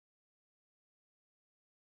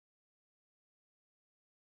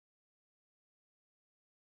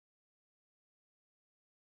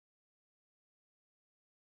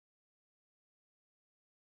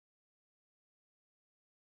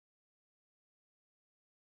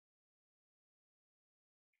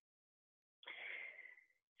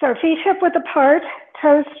So feet hip width apart,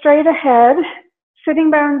 toes straight ahead, sitting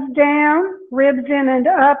bones down, ribs in and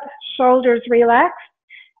up, shoulders relaxed,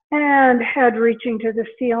 and head reaching to the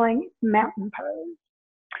ceiling, mountain pose.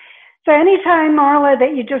 So anytime, Marla,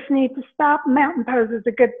 that you just need to stop, mountain pose is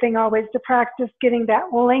a good thing always to practice, getting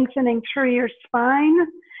that lengthening through your spine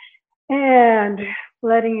and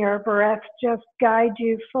letting your breath just guide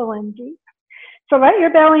you full and deep. So let your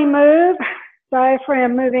belly move,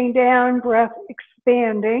 diaphragm moving down, breath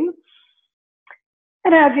expanding.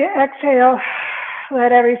 And as you exhale,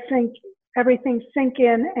 let everything sink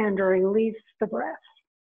in and release the breath.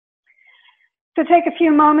 So take a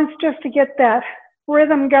few moments just to get that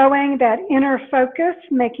rhythm going, that inner focus,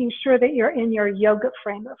 making sure that you're in your yoga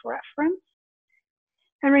frame of reference.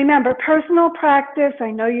 And remember, personal practice,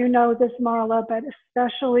 I know you know this, Marla, but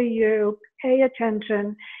especially you, pay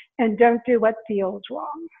attention and don't do what feels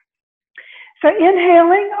wrong. So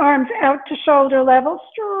inhaling, arms out to shoulder level,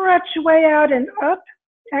 stretch way out and up.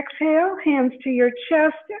 Exhale, hands to your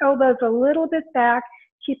chest, elbows a little bit back,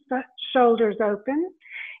 keep the shoulders open.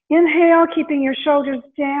 Inhale, keeping your shoulders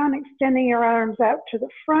down, extending your arms out to the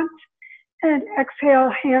front. And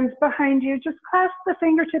exhale, hands behind you. Just clasp the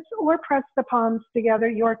fingertips or press the palms together,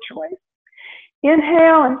 your choice.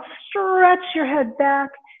 Inhale and stretch your head back,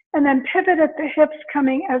 and then pivot at the hips,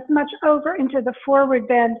 coming as much over into the forward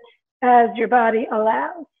bend as your body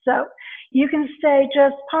allows. So you can stay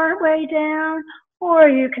just part way down, or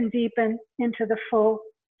you can deepen into the full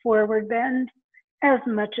forward bend as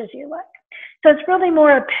much as you like. So it's really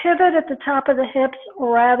more a pivot at the top of the hips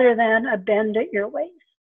rather than a bend at your waist.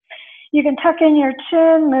 You can tuck in your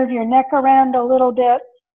chin, move your neck around a little bit,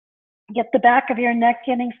 get the back of your neck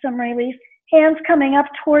getting some relief. Hands coming up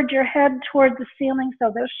toward your head, toward the ceiling,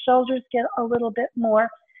 so those shoulders get a little bit more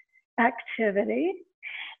activity.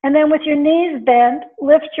 And then with your knees bent,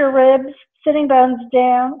 lift your ribs, sitting bones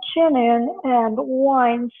down, chin in, and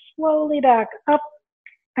wind slowly back up.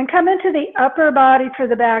 And come into the upper body for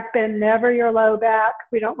the back bend, never your low back.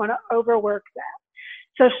 We don't want to overwork that.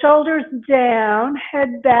 So shoulders down,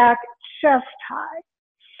 head back, chest high.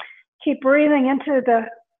 Keep breathing into the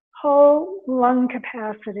whole lung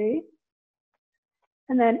capacity.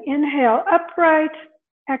 And then inhale, upright,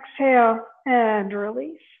 exhale, and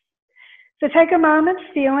release. So take a moment,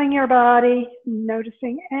 feeling your body,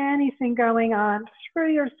 noticing anything going on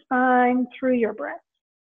through your spine, through your breath.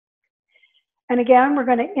 And again, we're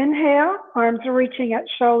going to inhale, arms are reaching at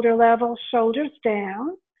shoulder level, shoulders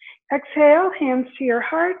down. Exhale, hands to your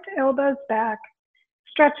heart, elbows back.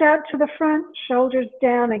 Stretch out to the front, shoulders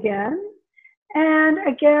down again. And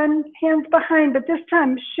again, hands behind, but this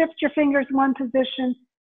time shift your fingers one position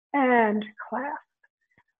and clasp.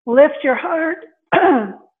 Lift your heart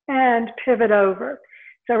and pivot over.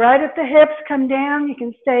 So right at the hips, come down. You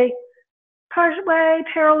can stay partway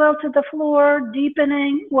parallel to the floor,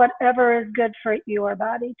 deepening whatever is good for your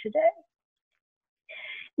body today.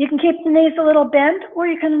 You can keep the knees a little bent, or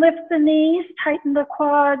you can lift the knees, tighten the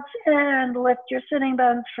quads, and lift your sitting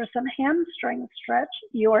bones for some hamstring stretch,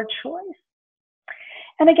 your choice.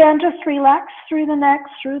 And again, just relax through the neck,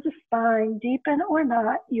 through the spine, deepen or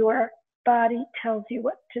not, your body tells you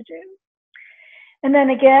what to do. And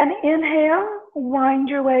then again, inhale, wind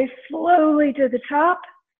your way slowly to the top,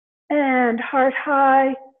 and heart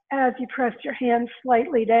high as you press your hands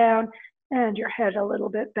slightly down and your head a little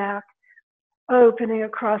bit back, opening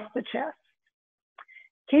across the chest.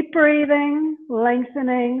 Keep breathing,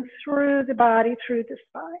 lengthening through the body, through the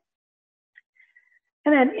spine.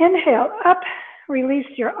 And then inhale up, release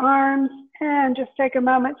your arms, and just take a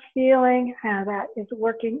moment feeling how that is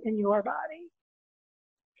working in your body.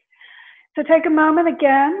 So take a moment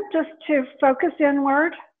again just to focus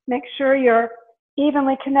inward. Make sure you're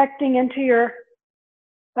evenly connecting into your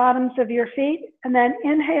bottoms of your feet. And then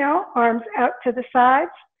inhale, arms out to the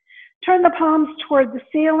sides. Turn the palms toward the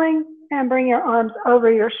ceiling and bring your arms over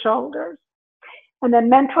your shoulders. And then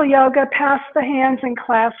mental yoga, pass the hands and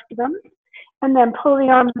clasp them. And then pull the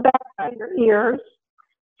arms back by your ears.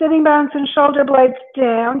 Sitting bones and shoulder blades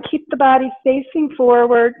down. Keep the body facing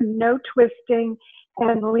forward, no twisting,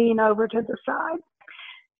 and lean over to the side.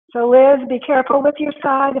 So Liz, be careful with your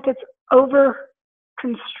side if it's over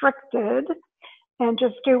constricted, and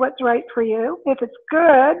just do what's right for you. If it's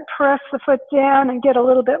good, press the foot down and get a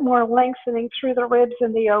little bit more lengthening through the ribs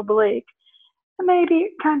and the oblique. And maybe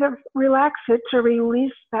kind of relax it to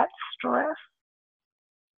release that stress.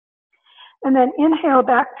 And then inhale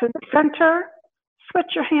back to the center.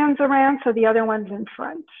 Switch your hands around so the other one's in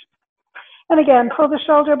front. And again, pull the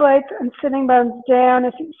shoulder blades and sitting bones down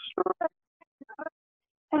as you stretch.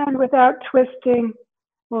 And without twisting,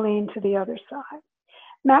 lean to the other side.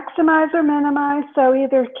 Maximize or minimize, so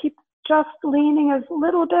either keep just leaning a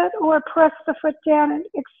little bit or press the foot down and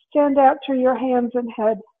extend out through your hands and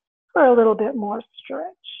head for a little bit more stretch.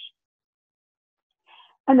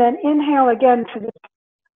 And then inhale again to the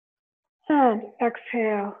and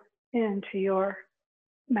exhale into your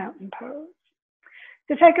mountain pose.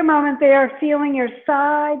 So take a moment there, feeling your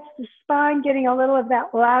sides, the spine, getting a little of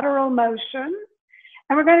that lateral motion.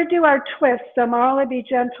 And we're going to do our twist, so Marla, be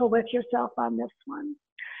gentle with yourself on this one.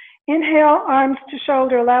 Inhale, arms to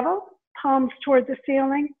shoulder level, palms toward the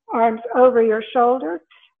ceiling, arms over your shoulders,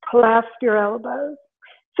 clasp your elbows.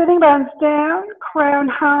 Sitting bones down, crown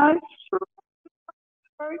high.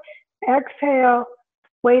 Exhale,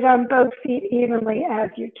 weight on both feet evenly as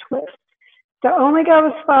you twist. So only go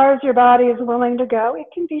as far as your body is willing to go. It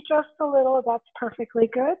can be just a little, that's perfectly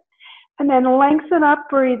good. And then lengthen up,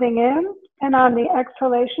 breathing in, and on the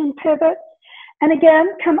exhalation, pivot. And again,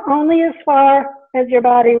 come only as far as your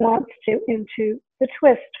body wants to into the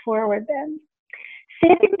twist forward bend.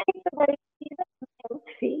 See if you can take the weight even on both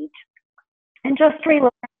feet. And just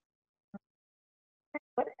relax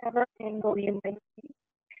whatever angle you may be.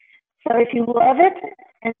 So if you love it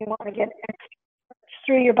and you want to get extra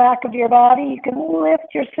through your back of your body, you can lift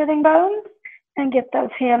your sitting bones and get those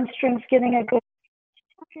hamstrings getting a good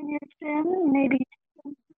tuck in your chin, maybe,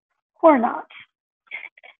 or not.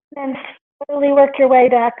 Then slowly work your way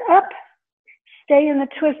back up. Stay in the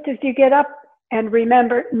twist as you get up, and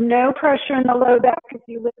remember, no pressure in the low back as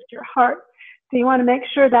you lift your heart. So you want to make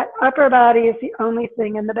sure that upper body is the only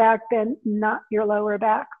thing in the back bend, not your lower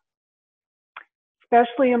back.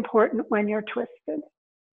 Especially important when you're twisted.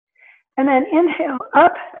 And then inhale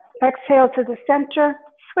up, exhale to the center,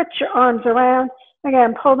 switch your arms around.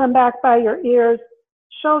 Again, pull them back by your ears,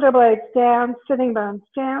 shoulder blades down, sitting bones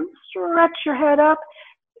down, stretch your head up,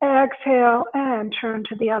 exhale, and turn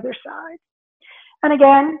to the other side. And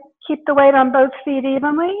again, keep the weight on both feet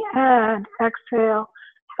evenly, and exhale,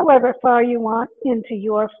 however far you want into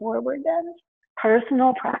your forward bend.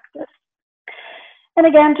 Personal practice. And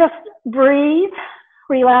again, just breathe,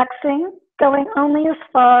 relaxing, going only as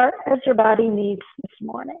far as your body needs this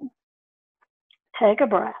morning. Take a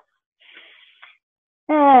breath.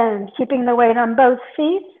 And keeping the weight on both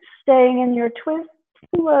feet, staying in your twist,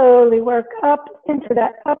 slowly work up into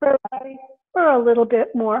that upper body for a little bit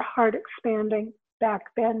more heart expanding back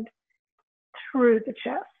bend through the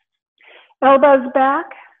chest. Elbows back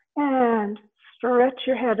and stretch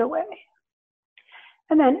your head away.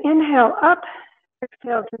 And then inhale up,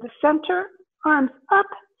 exhale to the center, arms up,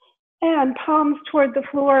 and palms toward the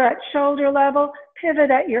floor at shoulder level.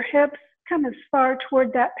 Pivot at your hips. Come as far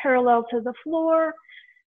toward that parallel to the floor.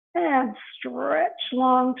 And stretch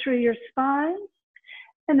long through your spine.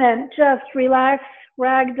 And then just relax,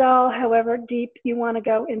 ragdoll, however deep you want to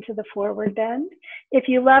go into the forward bend. If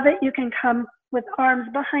you love it, you can come with arms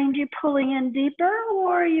behind you, pulling in deeper,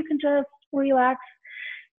 or you can just relax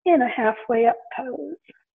in a halfway up pose.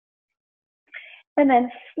 And then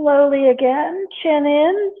slowly again, chin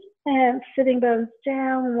in and sitting bones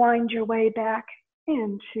down, wind your way back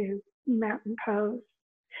into mountain pose.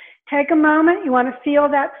 Take a moment, you want to feel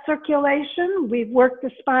that circulation. We've worked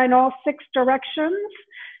the spine all 6 directions.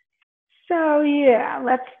 So yeah,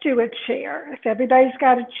 let's do a chair. If everybody's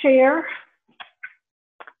got a chair,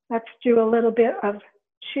 let's do a little bit of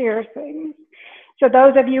chair things. So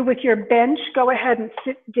those of you with your bench, go ahead and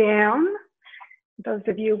sit down. Those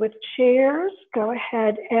of you with chairs, go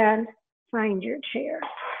ahead and find your chair.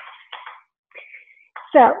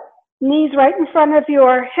 So, knees right in front of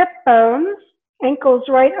your hip bones, ankles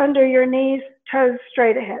right under your knees, toes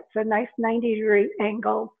straight ahead. So nice 90-degree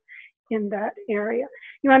angle in that area.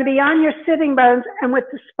 You want to be on your sitting bones and with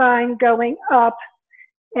the spine going up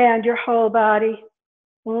and your whole body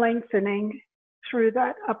lengthening through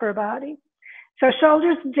that upper body. So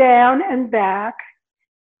shoulders down and back,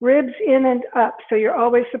 ribs in and up. So you're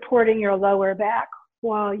always supporting your lower back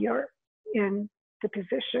while you're in the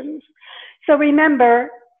positions. So remember,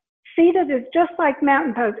 seated is just like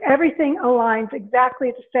mountain pose. Everything aligns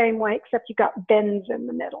exactly the same way, except you've got bends in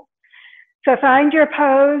the middle. So find your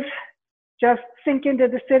pose, just sink into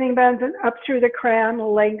the sitting bones and up through the crown,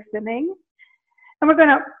 lengthening. And we're going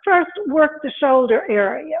to first work the shoulder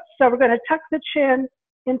area. So we're going to tuck the chin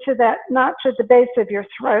into that notch at the base of your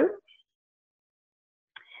throat.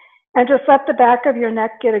 And just let the back of your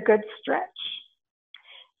neck get a good stretch.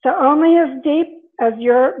 So only as deep as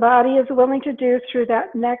your body is willing to do through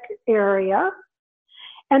that neck area.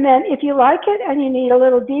 And then if you like it and you need a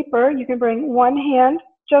little deeper, you can bring one hand,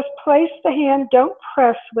 just place the hand, don't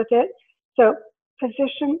press with it. So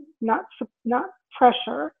position, not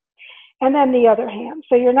pressure. and then the other hand.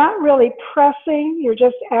 So you're not really pressing, you're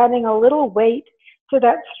just adding a little weight to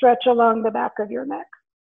that stretch along the back of your neck.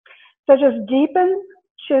 So just deepen,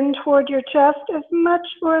 chin toward your chest as much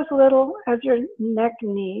or as little as your neck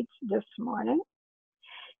needs this morning.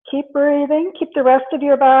 Keep breathing, keep the rest of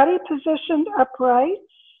your body positioned upright,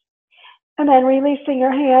 and then releasing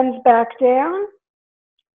your hands back down,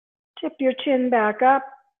 tip your chin back up,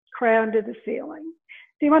 crown to the ceiling.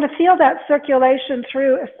 So you want to feel that circulation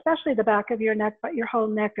through, especially the back of your neck, but your whole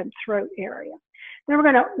neck and throat area. Then we're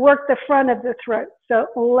going to work the front of the throat. So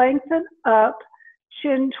lengthen up,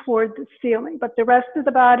 chin toward the ceiling, but the rest of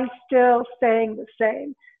the body still staying the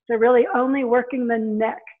same. So really only working the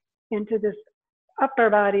neck into this upper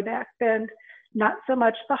body back bend, not so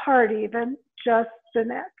much the heart even, just the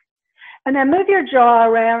neck. And then move your jaw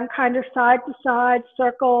around, kind of side to side,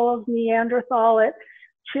 circles, Neanderthal it,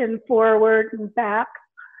 chin forward and back,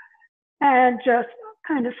 and just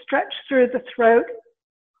kind of stretch through the throat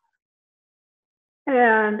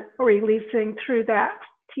and releasing through that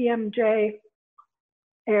TMJ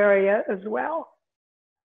area as well.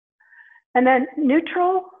 And then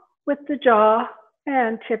neutral with the jaw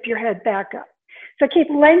and tip your head back up. So keep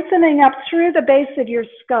lengthening up through the base of your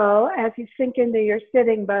skull as you sink into your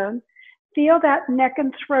sitting bones. Feel that neck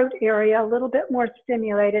and throat area a little bit more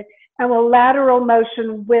stimulated, and we'll lateral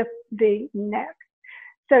motion with the neck.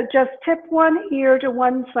 So just tip one ear to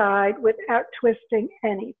one side without twisting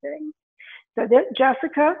anything. So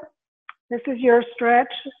Jessica, this is your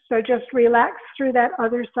stretch. So just relax through that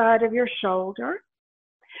other side of your shoulder.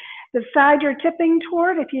 The side you're tipping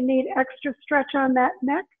toward, if you need extra stretch on that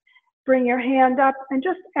neck, bring your hand up and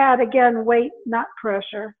just add again weight, not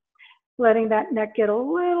pressure, letting that neck get a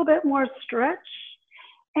little bit more stretch.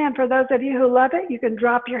 And for those of you who love it, you can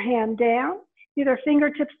drop your hand down, either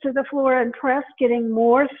fingertips to the floor and press, getting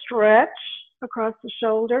more stretch across the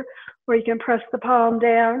shoulder, or you can press the palm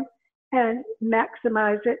down and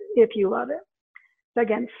maximize it if you love it. So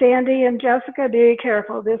again, Sandy and Jessica, be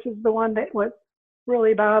careful. This is the one that was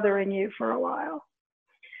really bothering you for a while.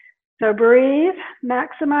 So breathe,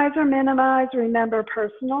 maximize or minimize, remember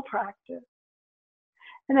personal practice.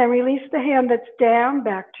 And then release the hand that's down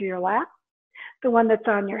back to your lap, the one that's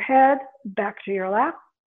on your head back to your lap,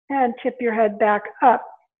 and tip your head back up.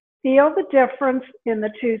 Feel the difference in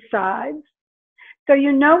the two sides. So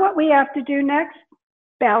you know what we have to do next?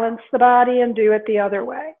 Balance the body and do it the other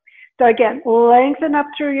way. So again, lengthen up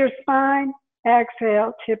through your spine,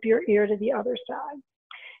 exhale, tip your ear to the other side.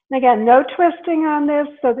 And again, no twisting on this,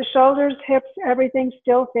 so the shoulders, hips, everything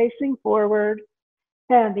still facing forward,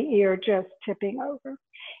 and the ear just tipping over.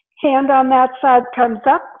 Hand on that side comes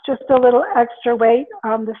up, just a little extra weight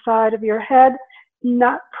on the side of your head,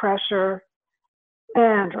 not pressure,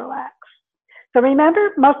 and relax. So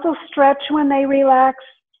remember, muscles stretch when they relax.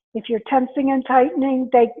 If you're tensing and tightening,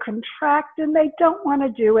 they contract and they don't want to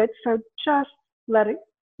do it, so just let it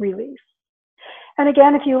release. And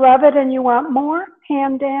again, if you love it and you want more,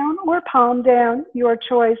 hand down or palm down, your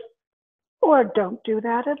choice, or don't do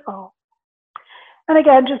that at all. And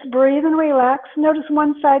again, just breathe and relax. Notice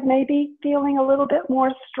one side may be feeling a little bit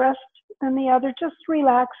more stressed than the other. Just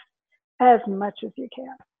relax as much as you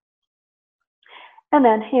can. And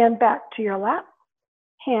then hand back to your lap,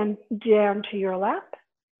 hand down to your lap,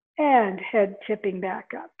 and head tipping back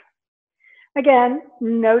up. Again,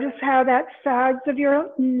 notice how that sides of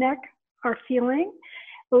your neck are feeling.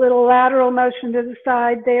 A little lateral motion to the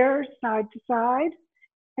side there, side to side.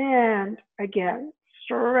 And again,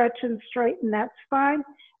 stretch and straighten that spine.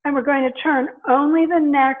 And we're going to turn only the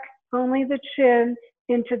neck, only the chin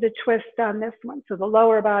into the twist on this one. So the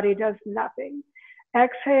lower body does nothing.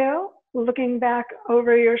 Exhale, looking back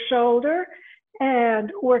over your shoulder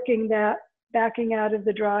and working that backing out of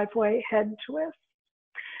the driveway head twist.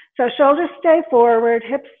 So shoulders stay forward,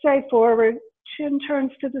 hips stay forward, chin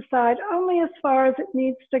turns to the side only as far as it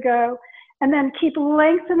needs to go. And then keep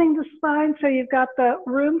lengthening the spine so you've got the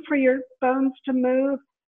room for your bones to move.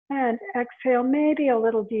 And exhale, maybe a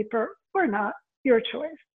little deeper or not, your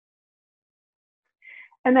choice.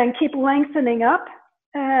 And then keep lengthening up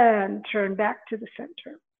and turn back to the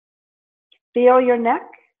center. Feel your neck,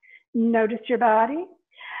 notice your body.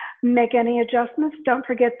 Make any adjustments. Don't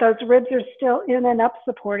forget those ribs are still in and up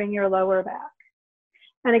supporting your lower back.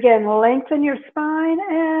 And again, lengthen your spine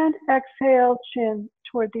and exhale, chin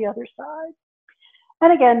toward the other side.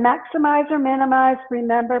 And again, maximize or minimize.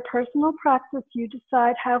 Remember, personal practice. You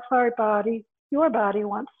decide how far your body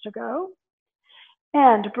wants to go.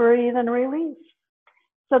 And breathe and release.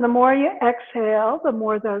 So the more you exhale, the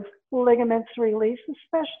more those ligaments release,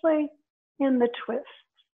 especially in the twist.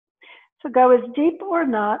 So go as deep or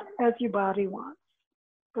not as your body wants.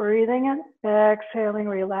 Breathing in, exhaling,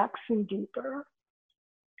 relaxing deeper.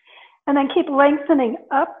 And then keep lengthening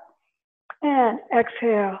up and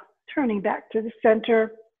exhale, turning back to the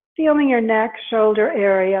center, feeling your neck, shoulder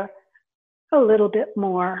area a little bit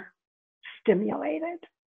more stimulated.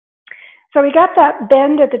 So we got that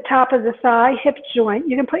bend at the top of the thigh, hip joint.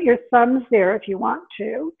 You can put your thumbs there if you want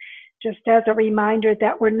to, just as a reminder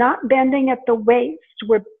that we're not bending at the waist,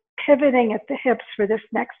 we're pivoting at the hips for this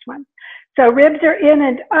next one. So ribs are in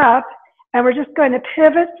and up, and we're just going to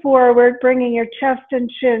pivot forward, bringing your chest and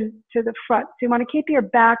chin to the front. So you want to keep your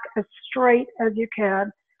back as straight as you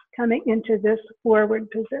can, coming into this forward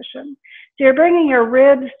position. So you're bringing your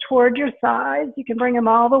ribs toward your thighs. You can bring them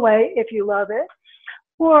all the way if you love it,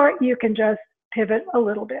 or you can just pivot a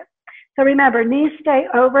little bit. So remember, knees stay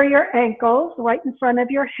over your ankles, right in front of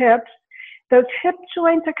your hips. Those hip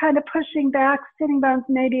joints are kind of pushing back, sitting bones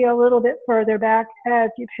maybe a little bit further back as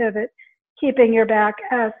you pivot, keeping your back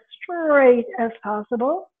as straight as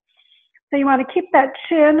possible. So you want to keep that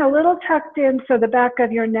chin a little tucked in so the back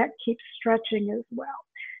of your neck keeps stretching as well.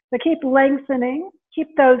 So keep lengthening, keep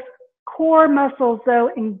those core muscles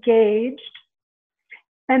though engaged,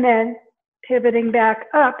 and then pivoting back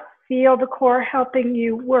up. Feel the core helping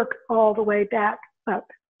you work all the way back up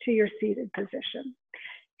to your seated position.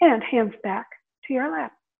 And hands back to your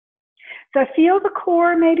lap. So feel the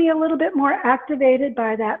core maybe a little bit more activated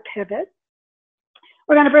by that pivot.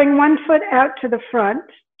 We're going to bring one foot out to the front,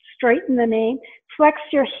 straighten the knee, flex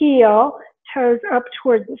your heel, toes up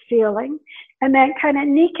toward the ceiling, and then kind of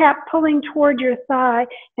kneecap pulling toward your thigh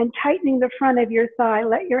and tightening the front of your thigh.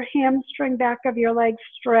 Let your hamstring back of your leg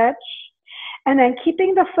stretch, and then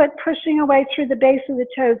keeping the foot pushing away through the base of the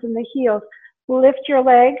toes and the heels. Lift your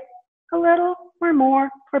leg a little or more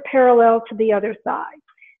or parallel to the other thigh,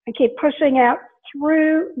 and keep pushing out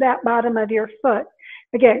through that bottom of your foot.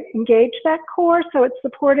 Again, engage that core so it's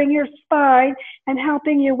supporting your spine and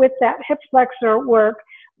helping you with that hip flexor work,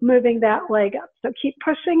 moving that leg up. So keep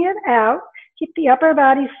pushing it out. Keep the upper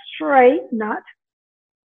body straight, not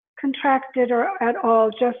contracted or at all,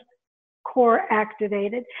 just core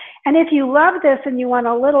activated. And if you love this and you want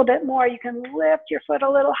a little bit more, you can lift your foot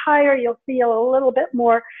a little higher. You'll feel a little bit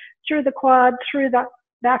more through the quad, through the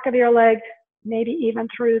back of your leg, maybe even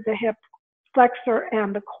through the hip flexor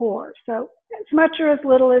and the core. So as much or as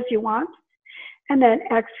little as you want. And then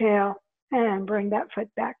exhale and bring that foot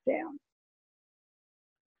back down.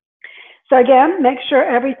 So again, make sure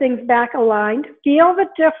everything's back aligned. Feel the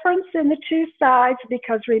difference in the two sides,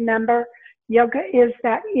 because remember, yoga is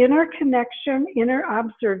that inner connection, inner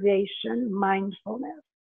observation, mindfulness.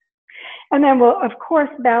 And then we'll, of course,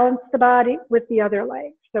 balance the body with the other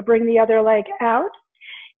leg. So bring the other leg out,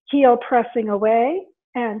 heel pressing away,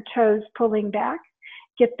 and toes pulling back.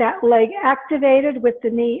 Get that leg activated with the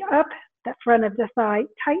knee up, the front of the thigh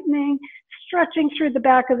tightening, stretching through the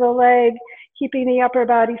back of the leg, keeping the upper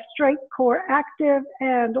body straight, core active,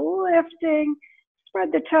 and lifting.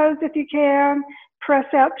 Spread the toes if you can. Press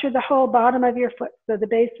out through the whole bottom of your foot, so the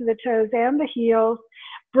base of the toes and the heels.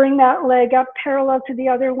 Bring that leg up parallel to the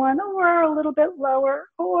other one, or a little bit lower,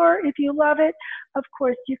 or if you love it, of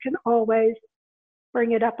course, you can always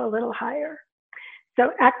bring it up a little higher.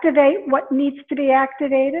 So activate what needs to be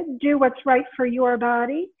activated. Do what's right for your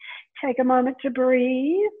body. Take a moment to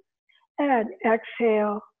breathe and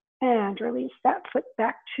exhale and release that foot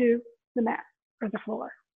back to the mat or the floor.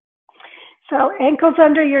 So ankles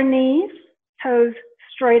under your knees, toes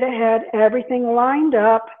straight ahead, everything lined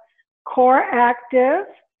up, core active.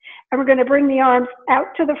 And we're going to bring the arms out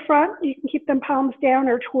to the front. You can keep them palms down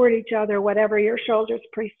or toward each other, whatever your shoulders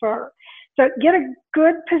prefer. So get a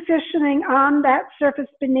good positioning on that surface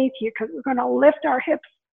beneath you, because we're going to lift our hips,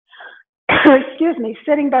 excuse me,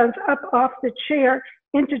 sitting bones up off the chair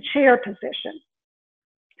into chair position.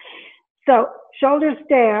 So shoulders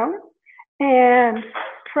down and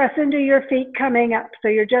press into your feet coming up. So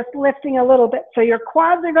you're just lifting a little bit. So your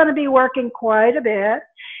quads are going to be working quite a bit.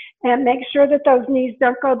 And make sure that those knees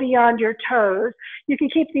don't go beyond your toes. You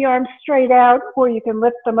can keep the arms straight out, or you can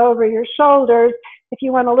lift them over your shoulders if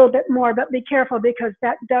you want a little bit more, but be careful, because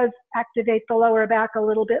that does activate the lower back a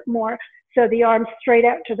little bit more. So the arms straight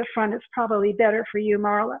out to the front is probably better for you,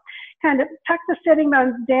 Marla. Kind of tuck the sitting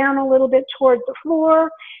bones down a little bit towards the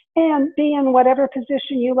floor and be in whatever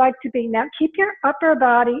position you like to be. Now keep your upper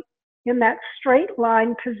body in that straight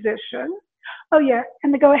line position. Oh yeah,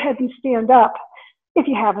 and then go ahead and stand up if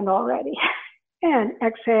you haven't already. And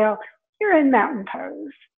exhale, you're in mountain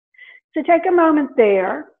pose. So take a moment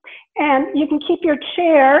there, and you can keep your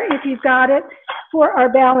chair if you've got it for our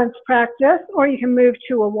balance practice, or you can move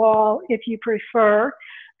to a wall if you prefer.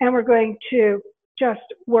 And we're going to just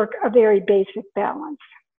work a very basic balance.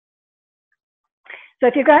 So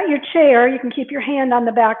if you've got your chair, you can keep your hand on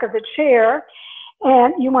the back of the chair,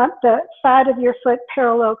 and you want the side of your foot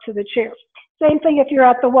parallel to the chair. Same thing if you're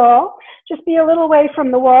at the wall. Just be a little away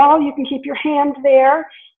from the wall. You can keep your hand there.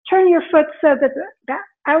 Turn your foot so that the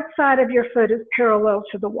outside of your foot is parallel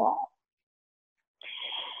to the wall.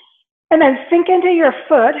 And then sink into your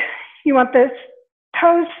foot. You want the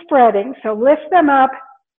toes spreading, so lift them up.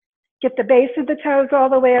 Get the base of the toes all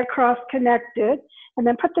the way across connected, and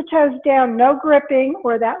then put the toes down, no gripping,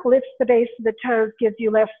 or that lifts the base of the toes, gives you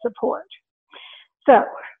less support. So,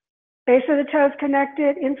 base of the toes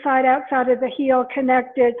connected, inside, outside of the heel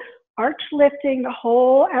connected, arch lifting, the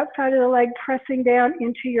whole outside of the leg pressing down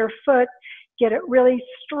into your foot. Get it really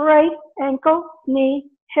straight, ankle, knee,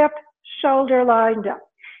 hip, shoulder lined up.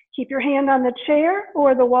 Keep your hand on the chair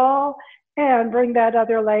or the wall and bring that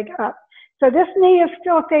other leg up. So this knee is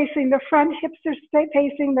still facing the front, hips are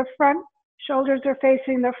facing the front, shoulders are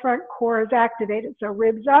facing the front, core is activated. So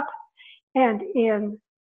ribs up and in,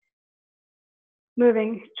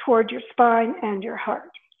 moving toward your spine and your heart.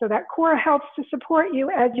 So that core helps to support you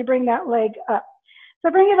as you bring that leg up.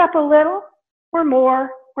 So bring it up a little or more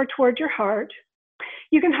or toward your heart.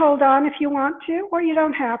 You can hold on if you want to, or you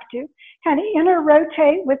don't have to. Kind of inner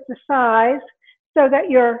rotate with the thighs so that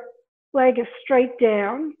your leg is straight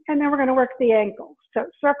down, and then we're going to work the ankles. So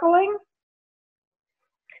circling,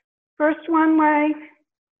 first one way,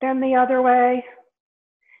 then the other way,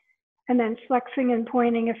 and then flexing and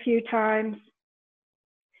pointing a few times.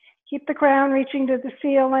 Keep the crown reaching to the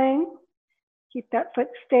ceiling. Keep that foot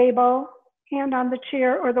stable, hand on the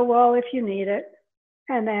chair or the wall if you need it,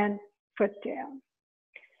 and then foot down.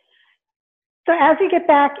 So as you get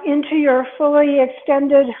back into your fully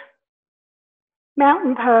extended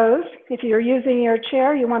mountain pose, if you're using your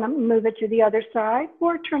chair, you want to move it to the other side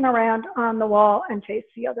or turn around on the wall and face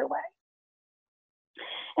the other way.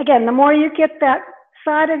 Again, the more you get that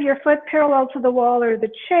side of your foot parallel to the wall or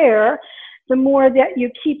the chair, the more that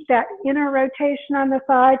you keep that inner rotation on the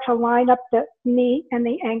thigh to line up the knee and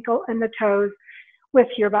the ankle and the toes with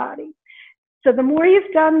your body. So the more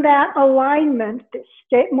you've done that alignment,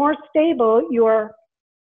 the more stable your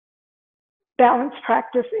balance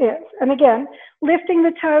practice is. And again, lifting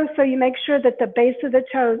the toes so you make sure that the base of the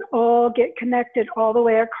toes all get connected all the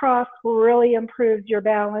way across really improves your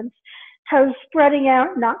balance. Toes spreading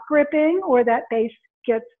out, not gripping, or that base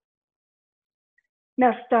gets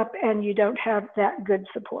messed up and you don't have that good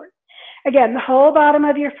support. Again, the whole bottom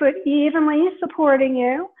of your foot evenly supporting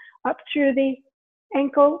you up through the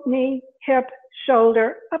ankle, knee, hip,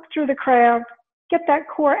 shoulder, up through the crown. Get that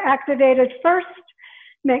core activated first.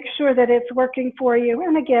 Make sure that it's working for you.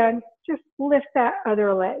 And again, just lift that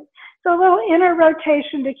other leg. So a little inner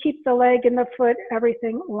rotation to keep the leg and the foot,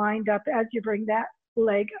 everything lined up as you bring that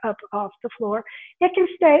leg up off the floor. It can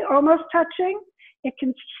stay almost touching. It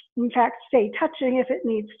can, in fact, stay touching if it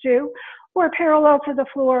needs to, or parallel to the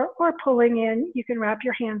floor, or pulling in. You can wrap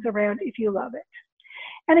your hands around if you love it.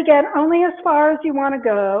 And again, only as far as you want to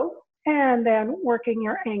go, and then working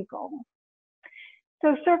your ankle.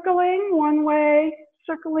 So circling one way,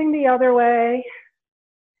 circling the other way,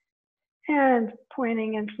 and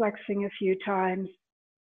pointing and flexing a few times.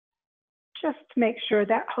 Just to make sure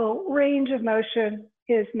that whole range of motion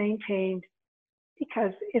is maintained,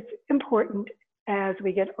 because it's important as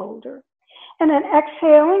we get older. And then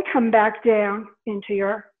exhale and come back down into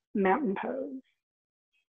your mountain pose.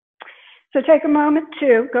 So take a moment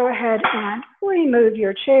to go ahead and remove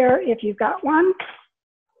your chair if you've got one,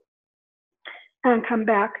 and come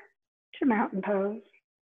back to mountain pose.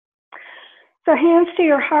 So hands to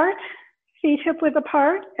your heart, feet hip width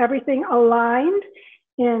apart, everything aligned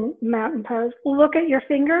in mountain pose. Look at your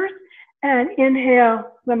fingers and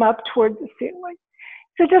inhale them up towards the ceiling.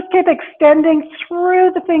 So just keep extending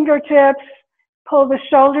through the fingertips, pull the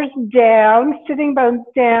shoulders down, sitting bones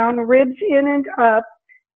down, ribs in and up.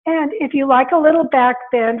 And if you like a little back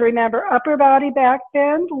bend, remember upper body back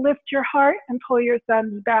bend, lift your heart and pull your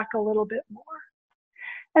thumbs back a little bit more.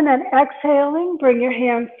 And then exhaling, bring your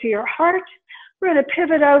hands to your heart. We're going to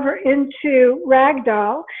pivot over into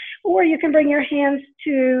ragdoll, or you can bring your hands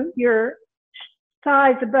to your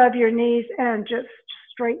thighs above your knees and just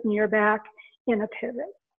straighten your back in a pivot.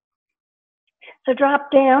 So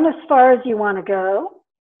drop down as far as you want to go.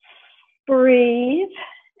 Breathe,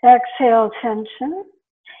 exhale tension,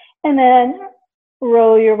 and then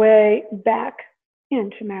roll your way back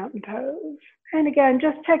into mountain pose. And again,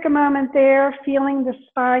 just take a moment there, feeling the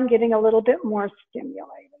spine getting a little bit more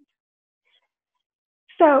stimulated.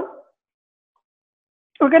 So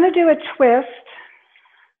we're going to do a twist.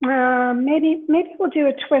 Maybe we'll do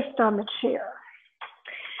a twist on the chair.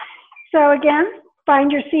 So again,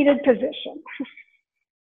 find your seated position.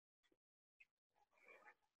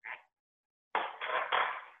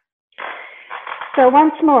 So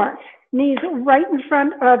once more, knees right in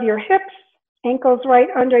front of your hips, ankles right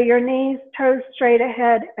under your knees, toes straight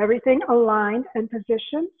ahead, everything aligned and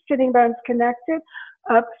positioned, sitting bones connected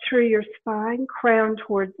up through your spine, crown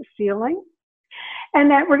towards the ceiling.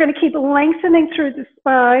 And then we're going to keep lengthening through the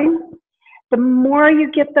spine. The more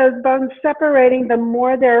you get those bones separating, the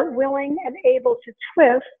more they're willing and able to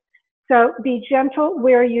twist. So be gentle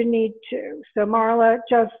where you need to. So Marla,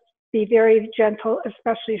 just be very gentle,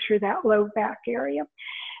 especially through that low back area.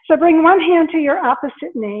 So bring one hand to your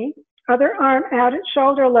opposite knee, other arm out at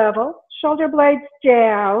shoulder level, shoulder blades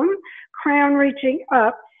down, crown reaching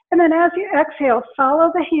up. And then as you exhale,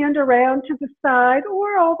 follow the hand around to the side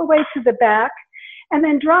or all the way to the back. And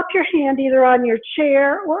then drop your hand either on your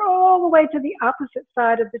chair or all the way to the opposite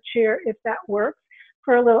side of the chair if that works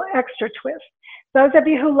for a little extra twist. Those of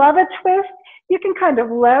you who love a twist, you can kind of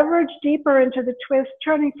leverage deeper into the twist,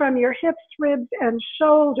 turning from your hips, ribs, and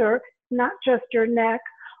shoulder, not just your neck,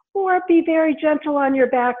 or be very gentle on your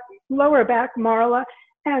back, lower back, Marla,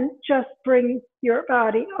 and just bring your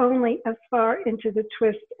body only as far into the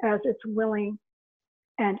twist as it's willing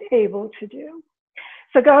and able to do.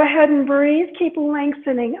 So go ahead and breathe, keep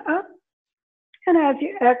lengthening up, and as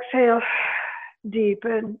you exhale,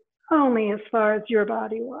 deepen only as far as your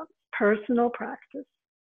body wants, personal practice.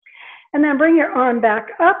 And then bring your arm back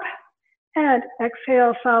up and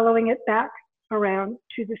exhale, following it back around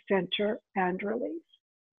to the center and release.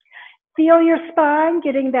 Feel your spine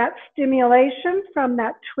getting that stimulation from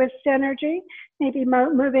that twist energy, maybe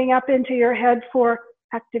moving up into your head for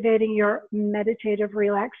activating your meditative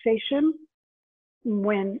relaxation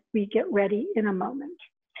when we get ready in a moment.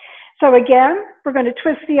 So again, we're going to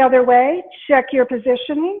twist the other way, check your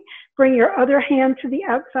positioning, bring your other hand to the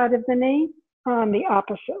outside of the knee on the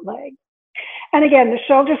opposite leg. And again, the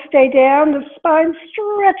shoulders stay down, the spine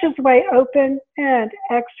stretches way open, and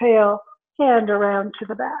exhale, hand around to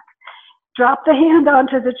the back. Drop the hand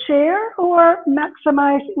onto the chair or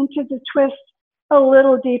maximize into the twist a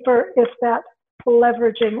little deeper if that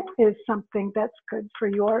leveraging is something that's good for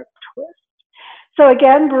your twist. So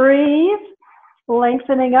again, breathe,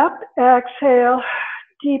 lengthening up, exhale,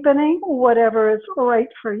 deepening, whatever is right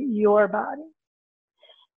for your body.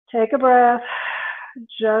 Take a breath,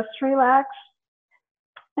 just relax,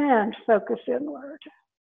 and focus inward.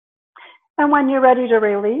 And when you're ready to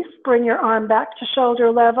release, bring your arm back to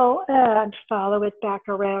shoulder level and follow it back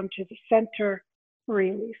around to the center,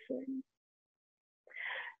 releasing.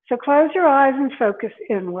 So close your eyes and focus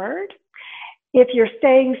inward. If you're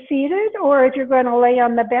staying seated or if you're going to lay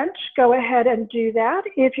on the bench, go ahead and do that.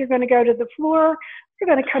 If you're going to go to the floor, you're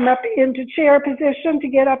going to come up into chair position to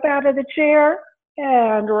get up out of the chair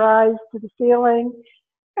and rise to the ceiling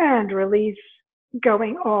and release,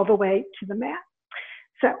 going all the way to the mat.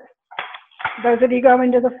 So those of you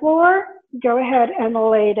going to the floor, go ahead and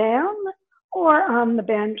lay down or on the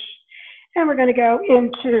bench. And we're going to go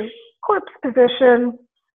into corpse position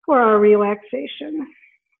for our relaxation.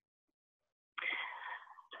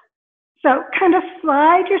 So kind of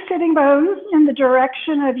slide your sitting bones in the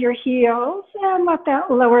direction of your heels and let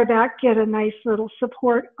that lower back get a nice little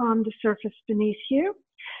support on the surface beneath you.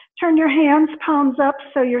 Turn your hands, palms up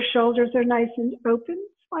so your shoulders are nice and open,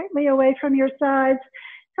 slightly away from your sides.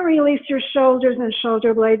 And release your shoulders and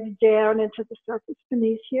shoulder blades down into the surface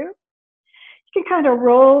beneath you. You can kind of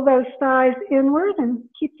roll those thighs inward and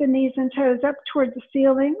keep the knees and toes up towards the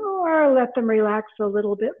ceiling, or let them relax a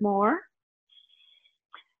little bit more.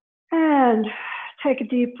 And take a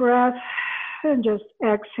deep breath and just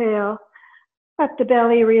exhale. Let the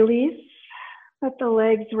belly release. Let the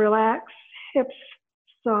legs relax. Hips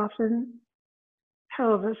soften.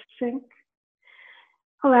 Pelvis sink.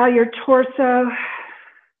 Allow your torso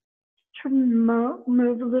to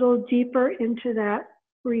move a little deeper into that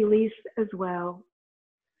release as well.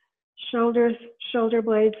 Shoulders, shoulder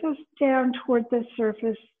blades down toward the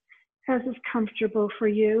surface as is comfortable for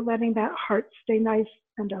you, letting that heart stay nice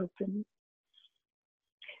and open.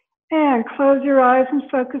 And close your eyes and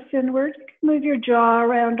focus inward. Move your jaw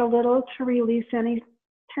around a little to release any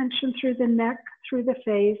tension through the neck, through the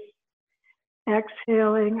face.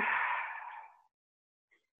 Exhaling.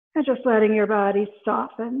 And just letting your body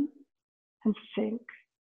soften and sink.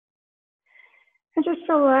 And just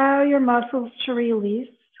allow your muscles to release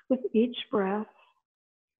with each breath.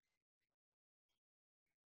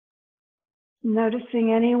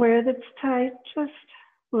 Noticing anywhere that's tight, just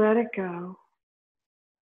let it go.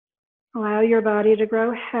 Allow your body to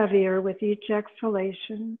grow heavier with each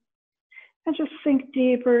exhalation. And just sink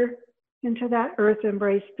deeper into that earth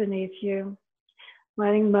embrace beneath you,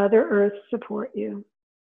 letting Mother Earth support you.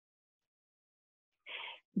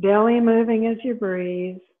 Belly moving as you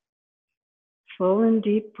breathe. full and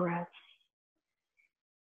deep breaths.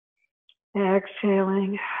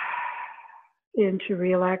 Exhaling into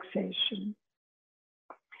relaxation.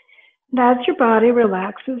 And as your body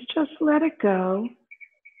relaxes, just let it go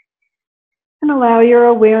and allow your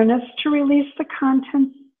awareness to release the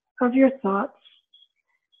contents of your thoughts.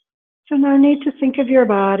 So no need to think of your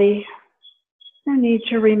body, no need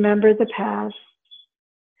to remember the past,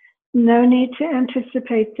 no need to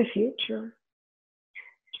anticipate the future.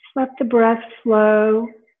 Just let the breath flow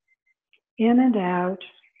in and out,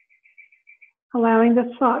 allowing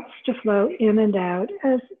the thoughts to flow in and out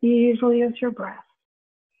as easily as your breath.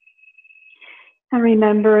 And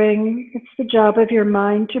remembering it's the job of your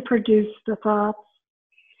mind to produce the thoughts.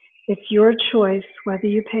 It's your choice whether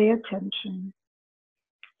you pay attention.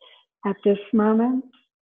 At this moment,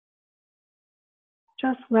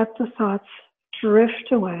 just let the thoughts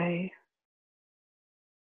drift away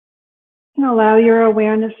and allow your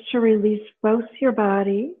awareness to release both your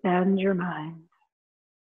body and your mind.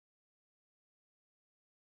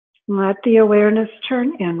 Let the awareness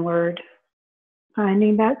turn inward,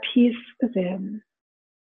 finding that peace within.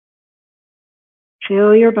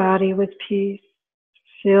 Fill your body with peace.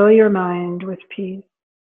 Fill your mind with peace.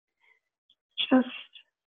 Just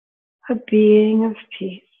a being of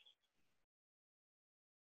peace.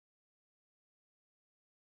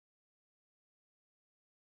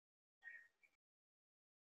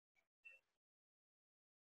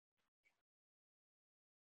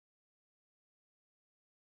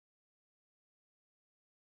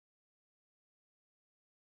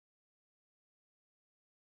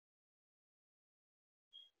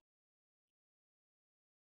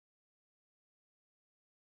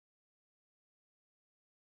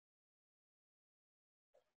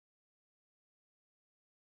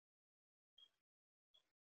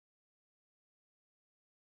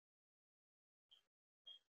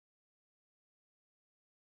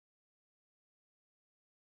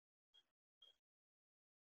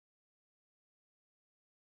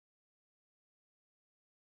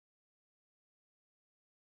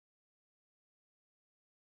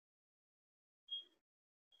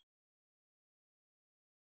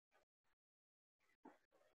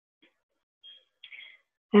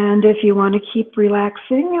 And if you want to keep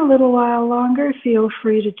relaxing a little while longer, feel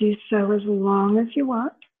free to do so as long as you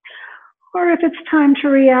want. Or if it's time to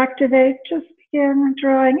reactivate, just begin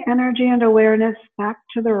drawing energy and awareness back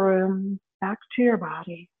to the room, back to your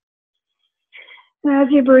body. And as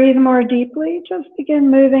you breathe more deeply, just begin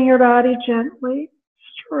moving your body gently,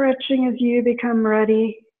 stretching as you become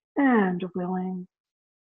ready and willing.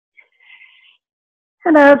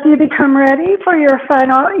 And as you become ready for your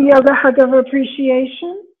final yoga hug of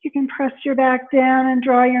appreciation, you can press your back down and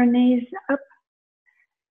draw your knees up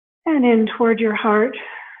and in toward your heart.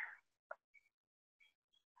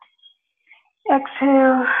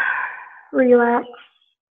 Exhale, relax.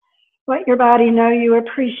 Let your body know you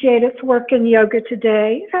appreciate its work in yoga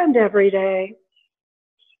today and every day.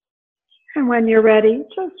 And when you're ready,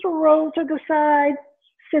 just roll to the side,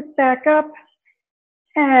 sit back up,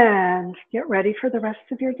 and get ready for the rest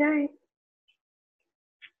of your day.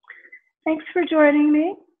 Thanks for joining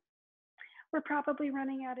me. We're probably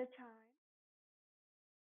running out of time.